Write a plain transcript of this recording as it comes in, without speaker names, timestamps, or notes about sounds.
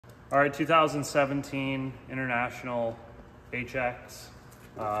All right, 2017 International HX.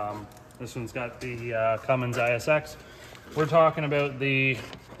 This one's got the Cummins ISX. We're talking about the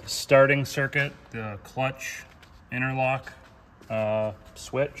starting circuit, the clutch interlock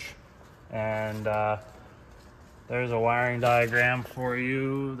switch, and there's a wiring diagram for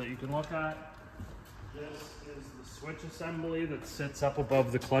you that you can look at. This is the switch assembly that sits up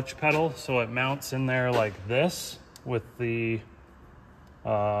above the clutch pedal, so it mounts in there like this with the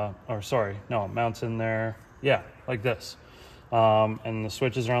it mounts in there, yeah, like this. And the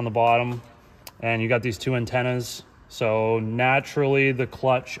switches are on the bottom, and you got these two antennas. So naturally the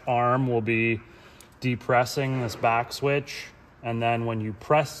clutch arm will be depressing this back switch, and then when you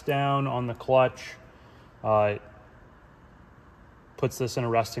press down on the clutch, it puts this in a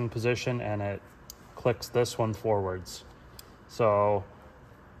resting position and it clicks this one forwards. So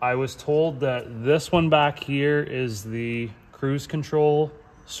I was told that this one back here is the cruise control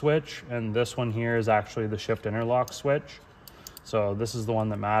switch, and this one here is actually the shift interlock switch. So this is the one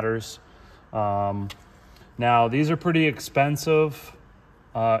that matters. Now these are pretty expensive.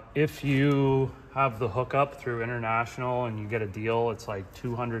 If you have the hookup through International and you get a deal, it's like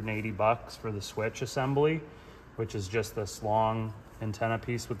 $280 for the switch assembly, which is just this long antenna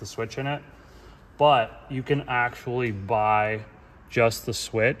piece with the switch in it. But you can actually buy just the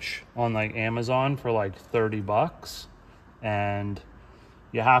switch on like Amazon for like $30, and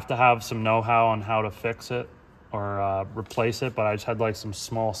you have to have some know-how on how to fix it or replace it. But I just had like some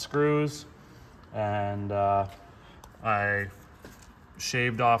small screws, and I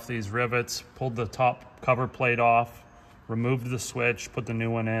shaved off these rivets, pulled the top cover plate off, removed the switch, put the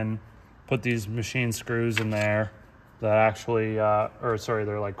new one in, put these machine screws in there that actually,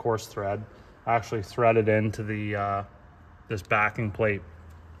 they're like coarse thread. I actually threaded into the this backing plate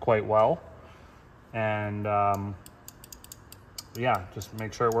quite well, and yeah, just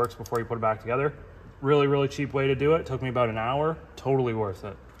make sure it works before you put it back together. Really, really cheap way to do it. Took me about an hour. Totally worth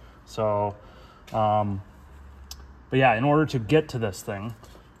it. So, but yeah, in order to get to this thing,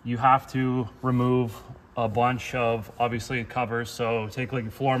 you have to remove a bunch of, obviously, covers. So take like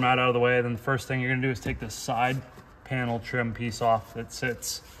your floor mat out of the way. Then the first thing you're gonna do is take this side panel trim piece off that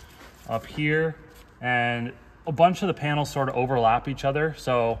sits up here, and a bunch of the panels sort of overlap each other.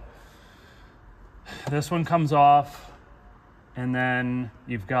 So this one comes off, and then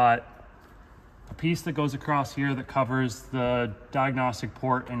you've got a piece that goes across here that covers the diagnostic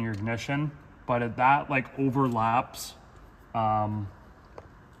port and your ignition, but that like overlaps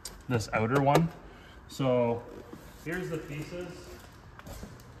this outer one. So here's the pieces.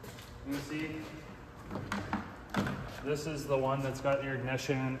 You can see this is the one that's got your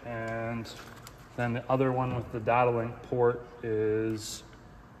ignition, and then the other one with the data link port is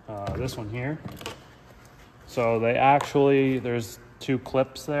this one here. So they actually, there's two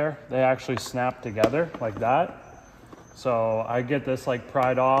clips there. They actually snap together like that. So I get this like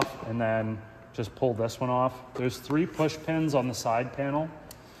pried off and then just pull this one off. There's 3 push pins on the side panel,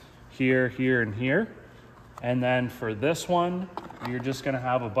 here, here, and here. And then for this one, you're just gonna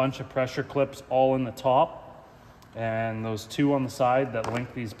have a bunch of pressure clips all in the top, and those 2 on the side that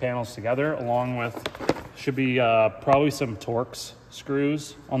link these panels together, along with, should be probably some Torx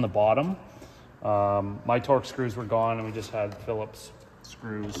screws on the bottom. My Torx screws were gone and we just had Phillips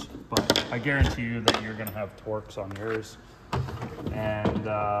screws, but I guarantee you that you're gonna have Torx on yours. And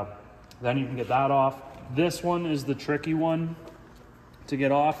then you can get that off. This one is the tricky one to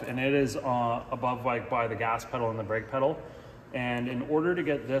get off, and it is above like by the gas pedal and the brake pedal. And in order to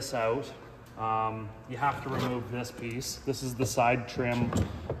get this out, you have to remove this piece. This is the side trim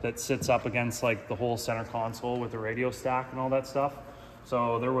that sits up against like the whole center console with the radio stack and all that stuff.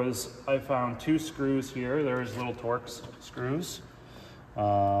 So I found 2 screws here. There's little Torx screws,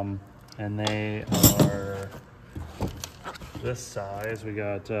 and they are this size. We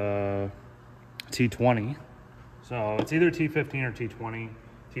got T20. So it's either T15 or T20.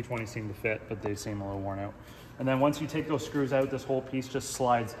 T20 seem to fit, but they seem a little worn out. And then once you take those screws out, this whole piece just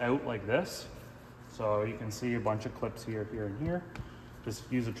slides out like this. So you can see a bunch of clips here, here, and here.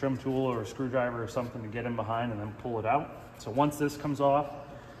 Just use a trim tool or a screwdriver or something to get in behind and then pull it out. So once this comes off,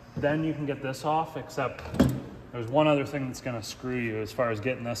 then you can get this off, except there's one other thing that's gonna screw you as far as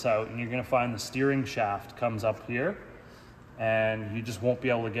getting this out, and you're gonna find the steering shaft comes up here, and you just won't be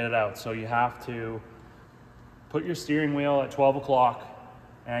able to get it out. So you have to put your steering wheel at 12 o'clock,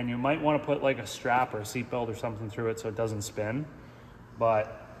 and you might want to put like a strap or a seatbelt or something through it so it doesn't spin,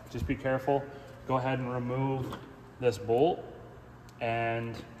 but just be careful. Go ahead and remove this bolt,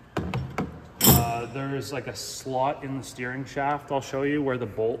 and there's like a slot in the steering shaft, I'll show you, where the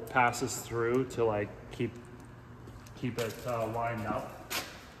bolt passes through to like keep it lined up.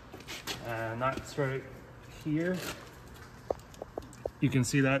 nuts right here. You can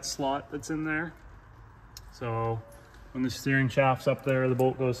see that slot that's in there. So when the steering shaft's up there, the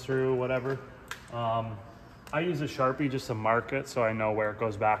bolt goes through, whatever. I use a Sharpie just to mark it so I know where it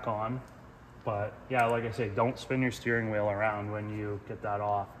goes back on. But yeah, like I say, don't spin your steering wheel around when you get that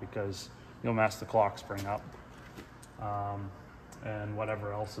off, because you'll mess the clock spring up and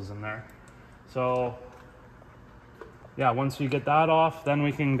whatever else is in there. So yeah, once you get that off, then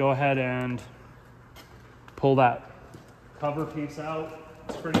we can go ahead and pull that cover piece out.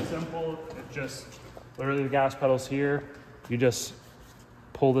 It's pretty simple. It just, literally the gas pedal's here. You just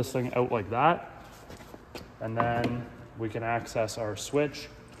pull this thing out like that, and then we can access our switch.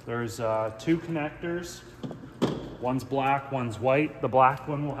 There's 2 connectors. One's black, one's white. The black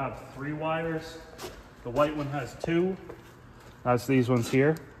one will have 3 wires. The white one has 2. That's these ones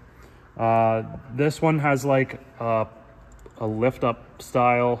here. This one has like a lift up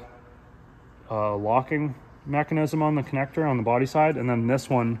style locking mechanism on the connector on the body side, and then this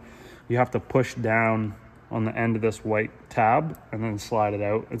one you have to push down on the end of this white tab and then slide it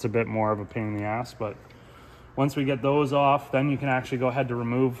out. It's a bit more of a pain in the ass, but once we get those off, then you can actually go ahead to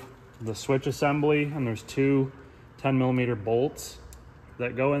remove the switch assembly, and there's 2 10mm bolts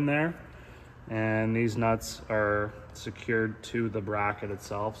that go in there, and these nuts are secured to the bracket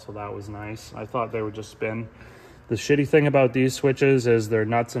itself, so that was nice. I thought they would just spin. The shitty thing about these switches is they're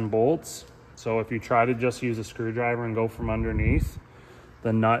nuts and bolts, so if you try to just use a screwdriver and go from underneath,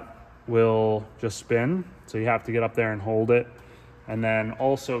 the nut will just spin, so you have to get up there and hold it. And then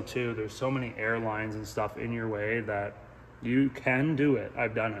also too, there's so many air lines and stuff in your way that you can do it.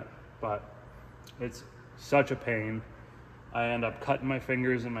 I've done it, but it's such a pain. I end up cutting my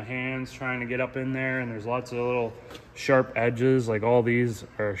fingers and my hands trying to get up in there, and there's lots of little sharp edges, like all these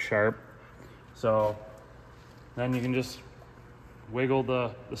are sharp. So then you can just wiggle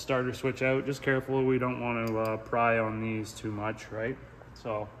the starter switch out. Just careful, we don't want to pry on these too much, right?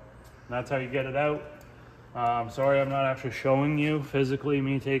 So that's how you get it out. Sorry I'm not actually showing you physically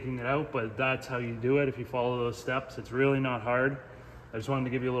me taking it out, but that's how you do it if you follow those steps. It's really not hard. I just wanted to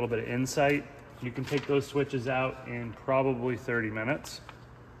give you a little bit of insight. You can take those switches out in probably 30 minutes.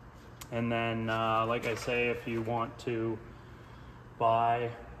 And then, like I say, if you want to buy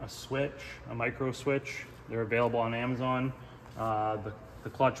a switch, a micro switch, they're available on Amazon. The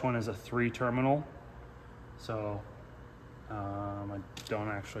clutch one is a 3-terminal. So I don't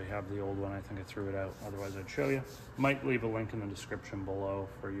actually have the old one. I think I threw it out. Otherwise I'd show you. Might leave a link in the description below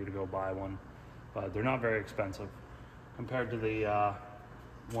for you to go buy one. But they're not very expensive. Compared to the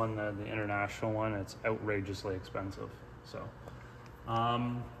the international one, it's outrageously expensive. So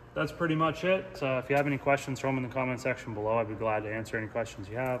that's pretty much it. If you have any questions, throw them in the comment section below. I'd be glad to answer any questions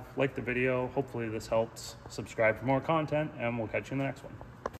you have. Like the video. Hopefully this helps. Subscribe for more content, and we'll catch you in the next one.